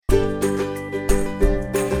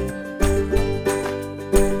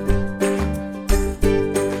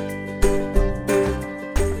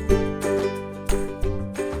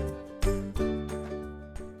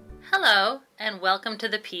to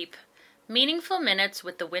The Peep, Meaningful Minutes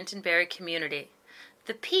with the Wintonberry Community.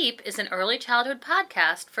 The Peep is an early childhood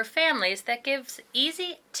podcast for families that gives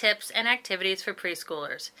easy tips and activities for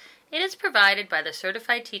preschoolers. It is provided by the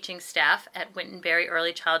certified teaching staff at Wintonberry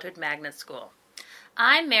Early Childhood Magnet School.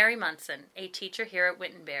 I'm Mary Munson, a teacher here at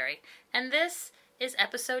Wintonberry, and this is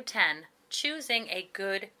episode 10, Choosing a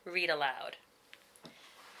Good Read Aloud.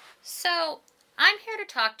 So, I'm here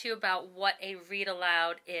to talk to you about what a read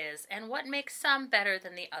aloud is and what makes some better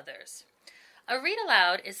than the others. A read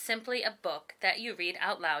aloud is simply a book that you read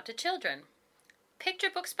out loud to children. Picture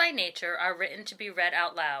books by nature are written to be read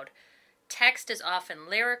out loud. Text is often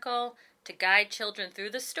lyrical to guide children through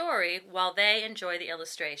the story while they enjoy the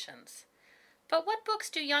illustrations. But what books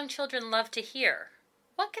do young children love to hear?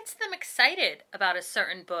 What gets them excited about a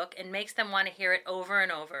certain book and makes them want to hear it over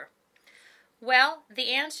and over? Well,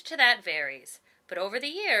 the answer to that varies. But over the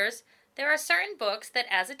years, there are certain books that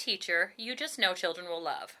as a teacher, you just know children will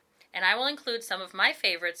love. And I will include some of my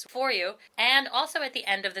favorites for you and also at the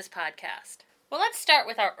end of this podcast. Well, let's start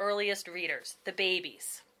with our earliest readers, the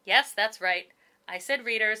babies. Yes, that's right. I said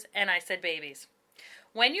readers and I said babies.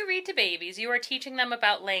 When you read to babies, you are teaching them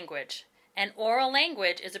about language. And oral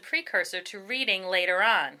language is a precursor to reading later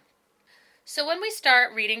on. So when we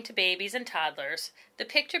start reading to babies and toddlers, the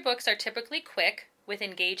picture books are typically quick, with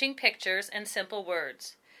engaging pictures and simple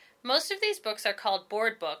words. Most of these books are called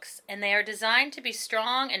board books, and they are designed to be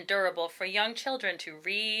strong and durable for young children to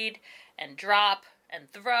read and drop and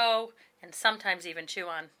throw and sometimes even chew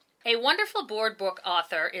on. A wonderful board book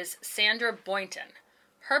author is Sandra Boynton.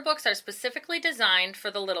 Her books are specifically designed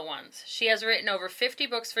for the little ones. She has written over 50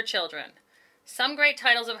 books for children. Some great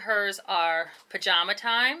titles of hers are Pajama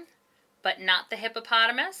Time, But Not the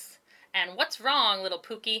Hippopotamus, and What's Wrong, Little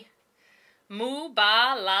Pookie? Moo,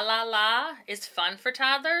 ba, la, la, la is fun for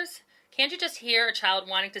toddlers. Can't you just hear a child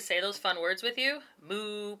wanting to say those fun words with you?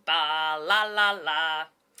 Moo, ba, la, la, la.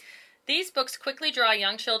 These books quickly draw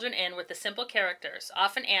young children in with the simple characters,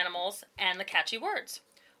 often animals, and the catchy words.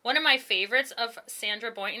 One of my favorites of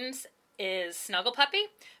Sandra Boynton's is Snuggle Puppy.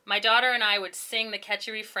 My daughter and I would sing the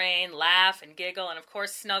catchy refrain, laugh and giggle, and of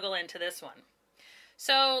course snuggle into this one.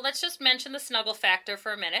 So let's just mention the snuggle factor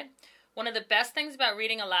for a minute. One of the best things about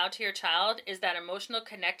reading aloud to your child is that emotional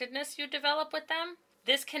connectedness you develop with them.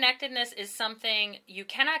 This connectedness is something you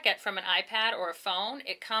cannot get from an iPad or a phone.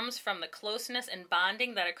 It comes from the closeness and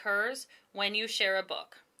bonding that occurs when you share a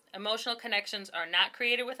book. Emotional connections are not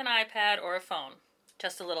created with an iPad or a phone.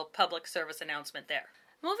 Just a little public service announcement there.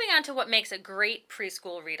 Moving on to what makes a great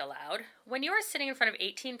preschool read aloud. When you are sitting in front of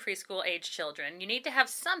 18 preschool-age children, you need to have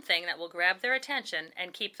something that will grab their attention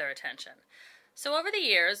and keep their attention. So over the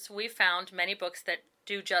years, we've found many books that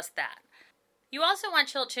do just that. You also want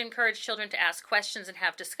to encourage children to ask questions and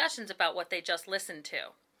have discussions about what they just listened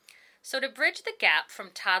to. So to bridge the gap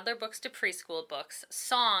from toddler books to preschool books,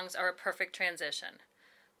 songs are a perfect transition.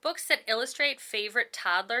 Books that illustrate favorite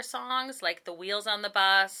toddler songs like The Wheels on the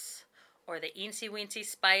Bus, or The Eensy Weensy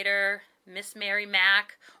Spider, Miss Mary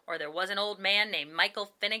Mack, or There Was an Old Man Named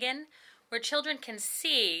Michael Finnegan, where children can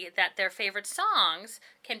see that their favorite songs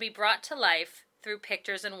can be brought to life through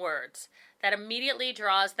pictures and words. That immediately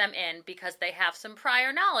draws them in because they have some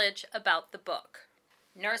prior knowledge about the book.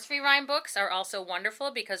 Nursery rhyme books are also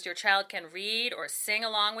wonderful because your child can read or sing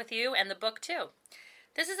along with you and the book too.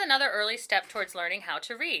 This is another early step towards learning how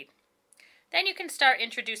to read. Then you can start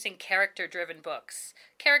introducing character-driven books.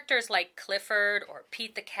 Characters like Clifford or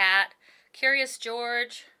Pete the Cat, Curious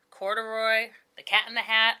George, Corduroy, The Cat in the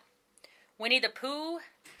Hat, Winnie the Pooh,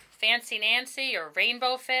 Fancy Nancy or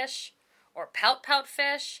Rainbow Fish, or Pout Pout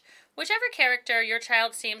Fish, whichever character your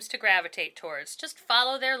child seems to gravitate towards. Just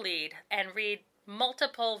follow their lead and read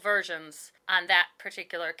multiple versions on that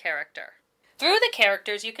particular character. Through the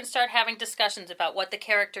characters, you can start having discussions about what the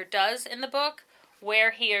character does in the book, where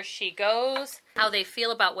he or she goes, how they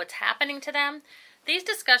feel about what's happening to them. These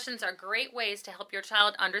discussions are great ways to help your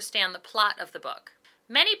child understand the plot of the book.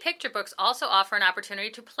 Many picture books also offer an opportunity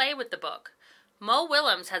to play with the book. Mo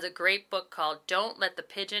Willems has a great book called Don't Let the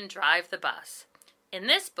Pigeon Drive the Bus. In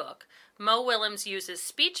this book, Mo Willems uses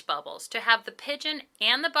speech bubbles to have the pigeon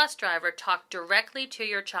and the bus driver talk directly to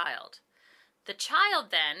your child. The child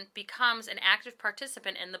then becomes an active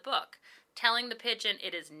participant in the book, telling the pigeon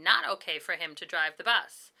it is not okay for him to drive the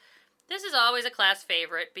bus. This is always a class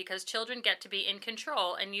favorite because children get to be in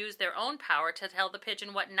control and use their own power to tell the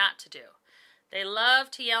pigeon what not to do. They love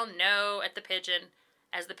to yell no at the pigeon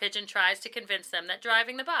as the pigeon tries to convince them that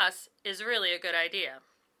driving the bus is really a good idea.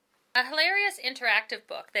 A hilarious interactive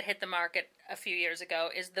book that hit the market a few years ago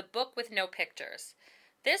is The Book with No Pictures.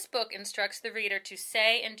 This book instructs the reader to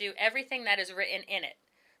say and do everything that is written in it.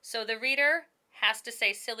 So the reader has to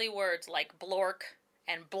say silly words like blork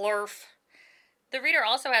and blurf. The reader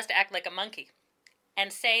also has to act like a monkey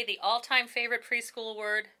and say the all-time favorite preschool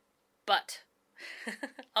word, but.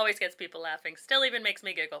 Always gets people laughing. Still even makes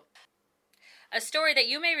me giggle. A story that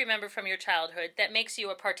you may remember from your childhood that makes you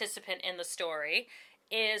a participant in the story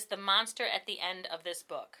is the monster at the end of this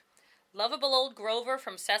book. Lovable old Grover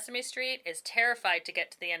from Sesame Street is terrified to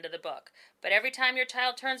get to the end of the book, but every time your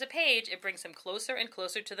child turns a page, it brings him closer and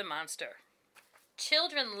closer to the monster.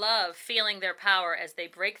 Children love feeling their power as they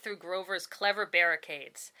break through Grover's clever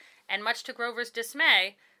barricades, and much to Grover's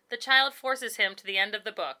dismay, the child forces him to the end of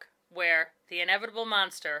the book, where the inevitable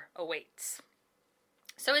monster awaits.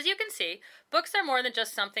 So as you can see, books are more than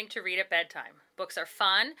just something to read at bedtime. Books are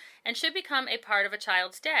fun and should become a part of a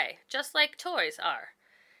child's day, just like toys are.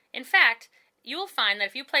 In fact, you will find that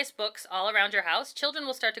if you place books all around your house, children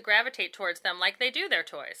will start to gravitate towards them like they do their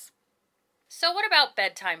toys. So what about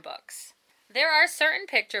bedtime books? There are certain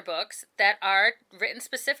picture books that are written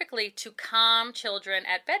specifically to calm children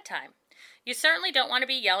at bedtime. You certainly don't want to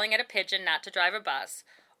be yelling at a pigeon not to drive a bus,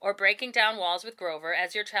 or breaking down walls with Grover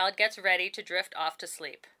as your child gets ready to drift off to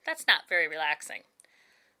sleep. That's not very relaxing.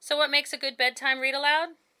 So what makes a good bedtime read aloud?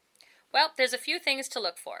 Well, there's a few things to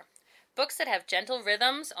look for. Books that have gentle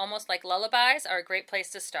rhythms, almost like lullabies, are a great place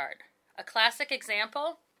to start. A classic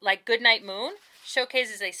example, like Goodnight Moon,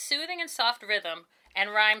 showcases a soothing and soft rhythm and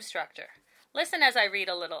rhyme structure. Listen as I read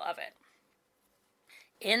a little of it.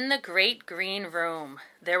 In the great green room,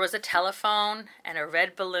 there was a telephone and a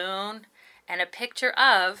red balloon and a picture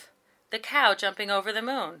of the cow jumping over the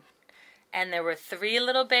moon. And there were 3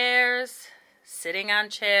 little bears sitting on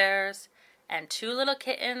chairs, and 2 little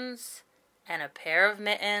kittens, and a pair of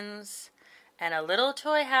mittens, and a little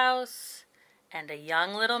toy house, and a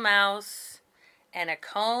young little mouse, and a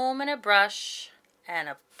comb and a brush, and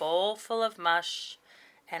a bowl full of mush,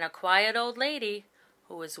 and a quiet old lady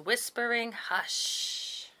who was whispering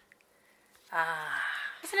hush. Ah.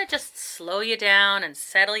 Doesn't it just slow you down and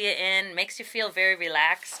settle you in, makes you feel very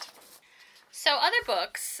relaxed? So other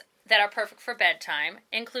books that are perfect for bedtime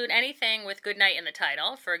include anything with goodnight in the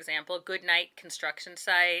title. For example, Goodnight Construction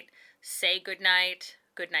Site, Say Goodnight,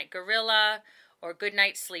 Goodnight Gorilla, or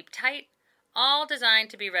Goodnight Sleep Tight, all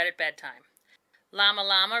designed to be read at bedtime. Llama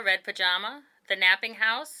Llama, Red Pajama, The Napping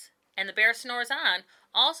House, and The Bear Snores On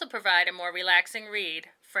also provide a more relaxing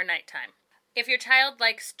read for nighttime. If your child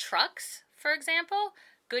likes trucks, for example,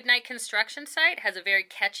 Goodnight Construction Site has a very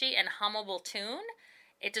catchy and hummable tune.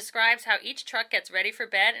 It describes how each truck gets ready for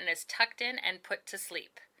bed and is tucked in and put to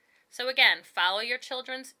sleep. So again, follow your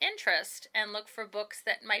children's interest and look for books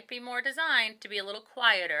that might be more designed to be a little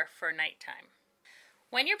quieter for nighttime.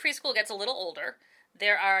 When your preschool gets a little older,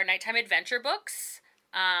 there are nighttime adventure books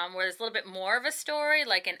where there's a little bit more of a story,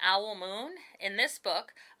 like in Owl Moon. In this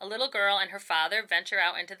book, a little girl and her father venture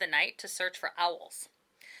out into the night to search for owls.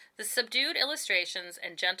 The subdued illustrations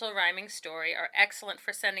and gentle rhyming story are excellent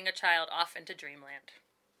for sending a child off into dreamland.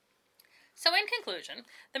 So in conclusion,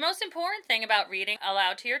 the most important thing about reading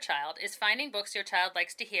aloud to your child is finding books your child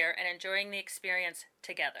likes to hear and enjoying the experience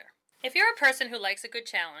together. If you're a person who likes a good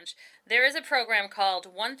challenge, there is a program called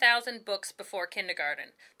 1,000 Books Before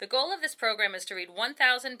Kindergarten. The goal of this program is to read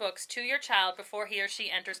 1,000 books to your child before he or she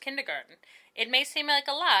enters kindergarten. It may seem like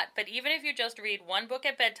a lot, but even if you just read 1 book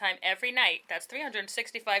at bedtime every night, that's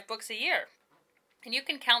 365 books a year. And you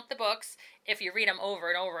can count the books if you read them over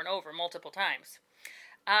and over and over multiple times.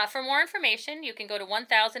 For more information, you can go to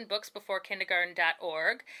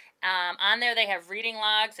 1000booksbeforekindergarten.org. On there they have reading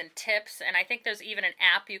logs and tips, and I think there's even an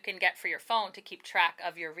app you can get for your phone to keep track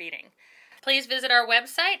of your reading. Please visit our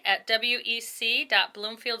website at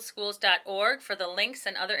wec.bloomfieldschools.org for the links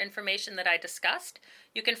and other information that I discussed.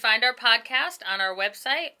 You can find our podcast on our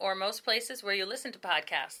website or most places where you listen to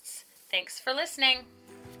podcasts. Thanks for listening.